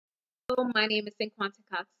My name is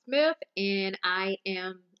Cox-Smith, and I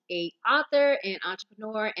am a author and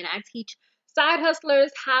entrepreneur, and I teach side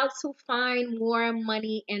hustlers how to find more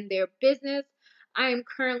money in their business. I am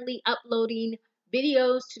currently uploading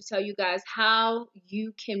videos to tell you guys how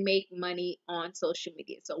you can make money on social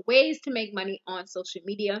media. So ways to make money on social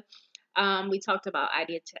media. We talked about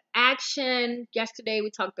idea to action. Yesterday,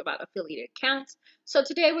 we talked about affiliate accounts. So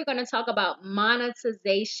today, we're going to talk about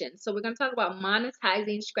monetization. So we're going to talk about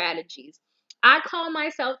monetizing strategies. I call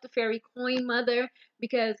myself the fairy coin mother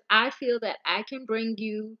because I feel that I can bring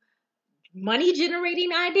you money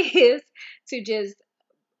generating ideas to just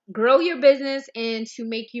grow your business and to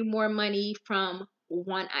make you more money from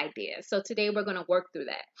one idea. So today we're going to work through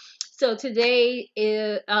that. So today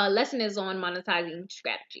lesson is on monetizing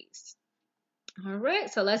strategies. All right,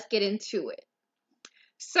 so let's get into it.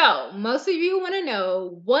 So, most of you want to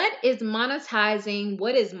know, what is monetizing,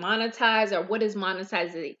 what is monetize, or what is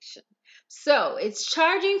monetization? So, it's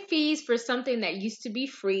charging fees for something that used to be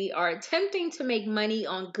free or attempting to make money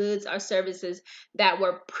on goods or services that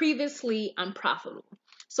were previously unprofitable.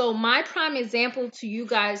 So, my prime example to you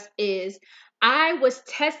guys is I was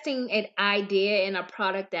testing an idea in a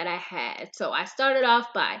product that I had. So, I started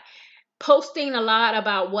off by posting a lot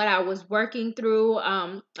about what I was working through.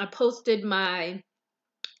 I posted my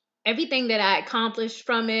everything that I accomplished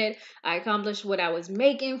from it. I accomplished what I was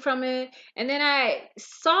making from it. And then I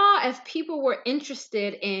saw if people were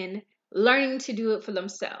interested in learning to do it for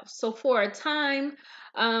themselves. So for a time,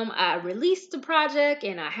 I released the project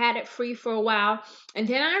and I had it free for a while. And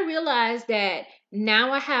then I realized that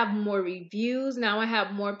now I have more reviews. Now I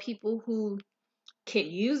have more people who can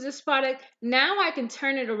use this product. Now I can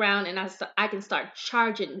turn it around and I can start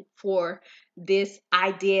charging for this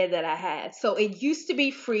idea that I had. So it used to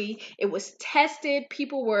be free. It was tested.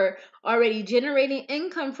 People were already generating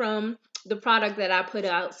income from the product that I put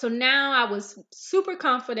out. So now I was super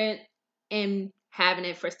confident in having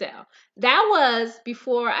it for sale. That was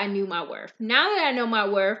before I knew my worth. Now that I know my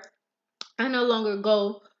worth, I no longer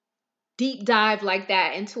go deep dive like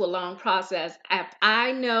that into a long process. If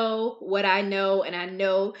I know what I know and I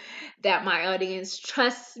know that my audience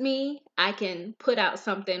trusts me, I can put out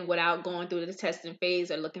something without going through the testing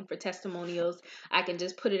phase or looking for testimonials. I can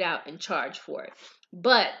just put it out and charge for it.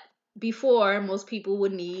 But before, most people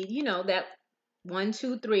would need, that 1,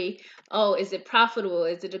 2, 3. Oh, is it profitable?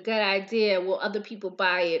 Is it a good idea? Will other people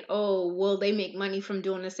buy it? Oh, will they make money from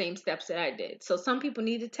doing the same steps that I did? So some people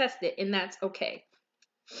need to test it, and that's okay.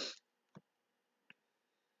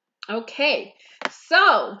 Okay,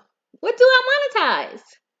 so what do I monetize?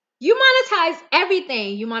 You monetize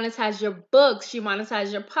everything. You monetize your books, you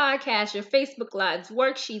monetize your podcast, your Facebook Lives,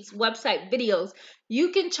 worksheets, website, videos.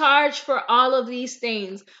 You can charge for all of these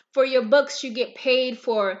things. For your books, you get paid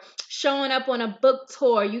for showing up on a book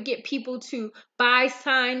tour. You get people to buy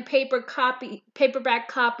signed paperback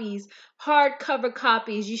copies, hardcover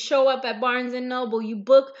copies. You show up at Barnes and Noble. You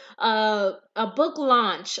book a book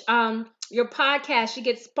launch. Your podcast, you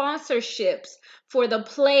get sponsorships for the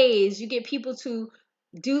plays. You get people to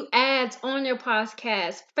do ads on your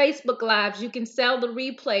podcast. Facebook Lives, you can sell the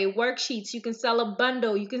replay. Worksheets, you can sell a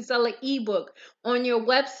bundle. You can sell an ebook. On your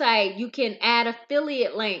website, you can add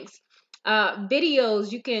affiliate links.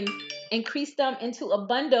 Videos, you can increase them into a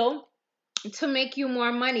bundle to make you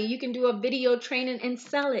more money. You can do a video training and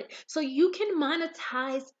sell it. So you can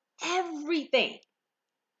monetize everything.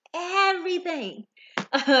 Everything.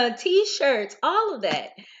 T-shirts, all of that.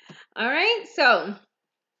 All right, so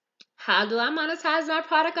how do I monetize my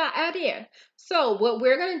product idea? So what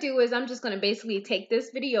we're going to do is I'm just going to basically take this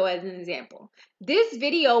video as an example. This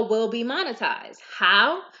video will be monetized.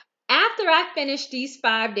 How? After I finish these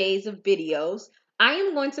 5 days of videos, I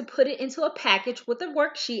am going to put it into a package with a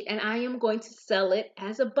worksheet and I am going to sell it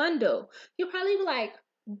as a bundle. You'll probably be like,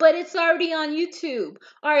 but it's already on YouTube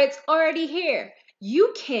or it's already here.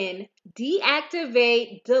 You can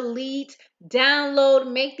deactivate, delete,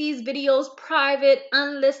 download, make these videos private,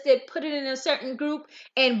 unlisted, put it in a certain group,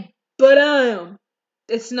 and bam,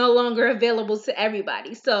 it's no longer available to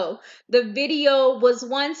everybody. So the video was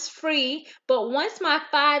once free, but once my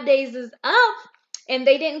 5 days is up and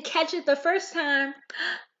they didn't catch it the first time,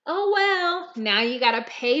 oh well, now you gotta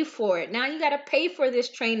pay for it. Now you gotta pay for this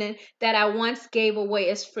training that I once gave away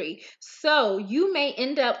as free. So you may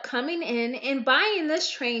end up coming in and buying this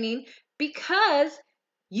training because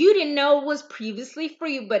you didn't know it was previously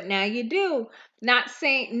free, but now you do. Not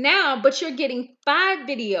saying now, but you're getting 5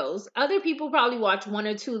 videos. Other people probably watch 1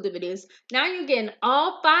 or 2 of the videos. Now you're getting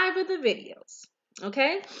all 5 of the videos.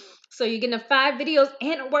 Okay? So you're getting the 5 videos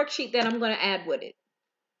and a worksheet that I'm going to add with it.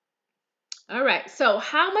 All right. So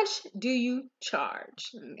how much do you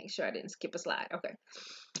charge? Let me make sure I didn't skip a slide. Okay.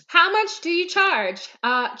 How much do you charge?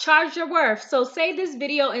 Charge your worth. So say this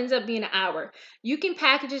video ends up being an hour. You can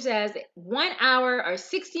package it as 1 hour or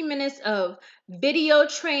 60 minutes of video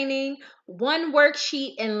training, one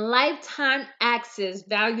worksheet, and lifetime access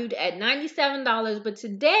valued at $97. But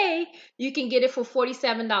today you can get it for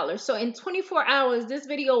 $47. So in 24 hours, this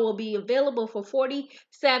video will be available for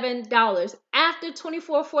 $47. After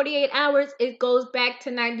 24, 48 hours, it goes back to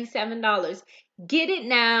 $97. Get it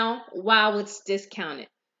now while it's discounted.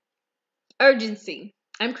 Urgency.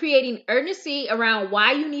 I'm creating urgency around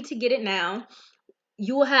why you need to get it now.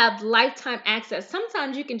 You will have lifetime access.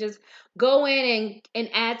 Sometimes you can just go in and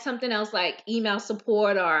add something else like email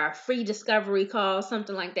support or a free discovery call,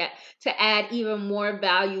 something like that, to add even more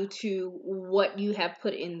value to what you have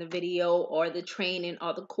put in the video or the training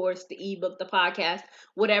or the course, the ebook, the podcast,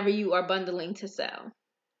 whatever you are bundling to sell.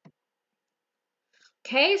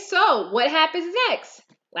 Okay, so what happens next?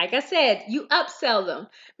 Like I said, you upsell them.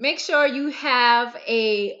 Make sure you have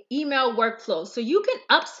a email workflow so you can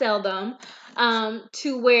upsell them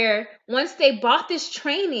to where once they bought this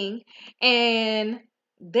training and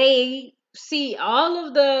they see all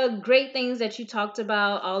of the great things that you talked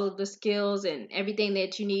about, all of the skills and everything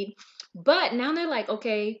that you need, but now they're like,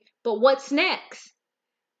 okay, but what's next?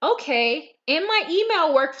 Okay, in my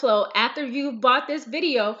email workflow, after you've bought this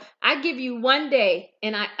video, I give you 1 day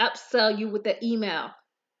and I upsell you with the email.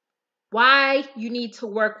 Why you need to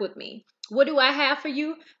work with me. What do I have for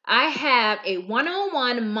you? I have a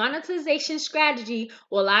one-on-one monetization strategy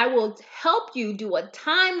where I will help you do a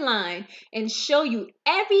timeline and show you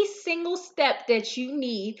every single step that you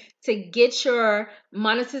need to get your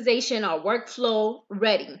monetization or workflow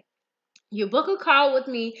ready. You book a call with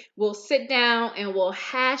me, we'll sit down and we'll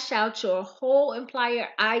hash out your whole entire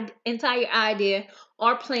idea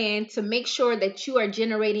or plan to make sure that you are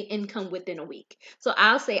generating income within a week. So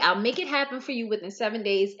I'll say I'll make it happen for you within 7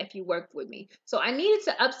 days if you work with me. So I needed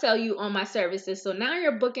to upsell you on my services. So now you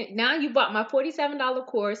bought my $47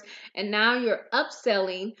 course and now you're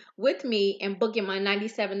upselling with me and booking my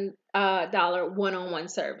 $97 one-on-one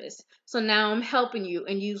service. So now I'm helping you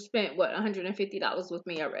and you've spent what, $150 with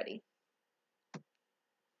me already.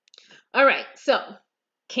 All right, so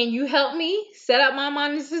can you help me set up my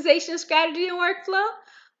monetization strategy and workflow?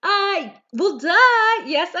 Well, duh.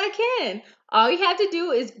 Yes, I can. All you have to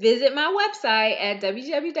do is visit my website at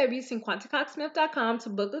www.cinquantacoxsmith.com to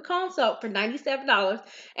book a consult for $97,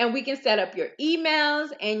 and we can set up your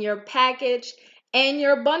emails and your package and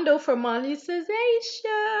your bundle for monetization.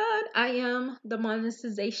 I am the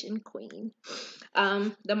monetization queen,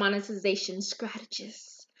 the monetization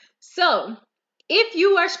strategist. So, if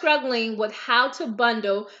you are struggling with how to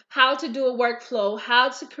bundle, how to do a workflow, how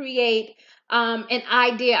to create an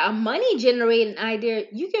idea, a money generating idea,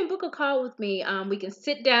 you can book a call with me. We can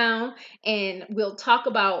sit down and we'll talk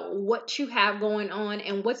about what you have going on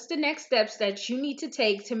and what's the next steps that you need to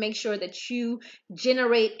take to make sure that you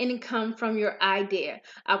generate income from your idea.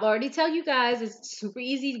 I've already tell you guys it's super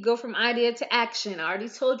easy to go from idea to action. I already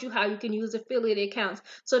told you how you can use affiliate accounts.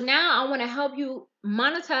 So now I want to help you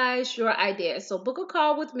monetize your idea. So book a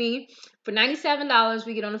call with me for $97.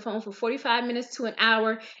 We get on the phone for 45 minutes to an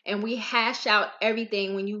hour and we hash out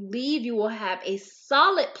everything. When you leave, you will have a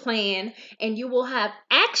solid plan and you will have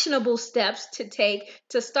actionable steps to take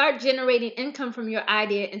to start generating income from your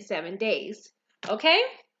idea in 7 days. Okay?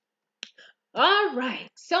 All right.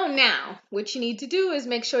 So now what you need to do is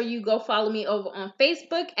make sure you go follow me over on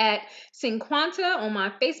Facebook at Cinquanta on my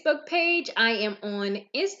Facebook page. I am on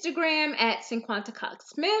Instagram at Cinquanta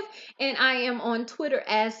Cox-Smith and I am on Twitter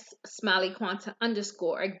as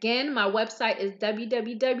SmileyQuanta_. Again, my website is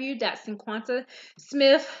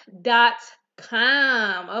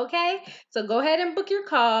www.cinquantasmith.com. Okay, so go ahead and book your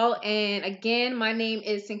call. And again, my name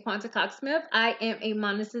is Cinquanta Cox-Smith. I am a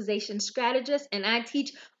monetization strategist and I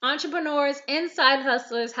teach entrepreneurs and side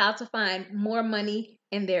hustlers how to find more money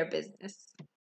in their business.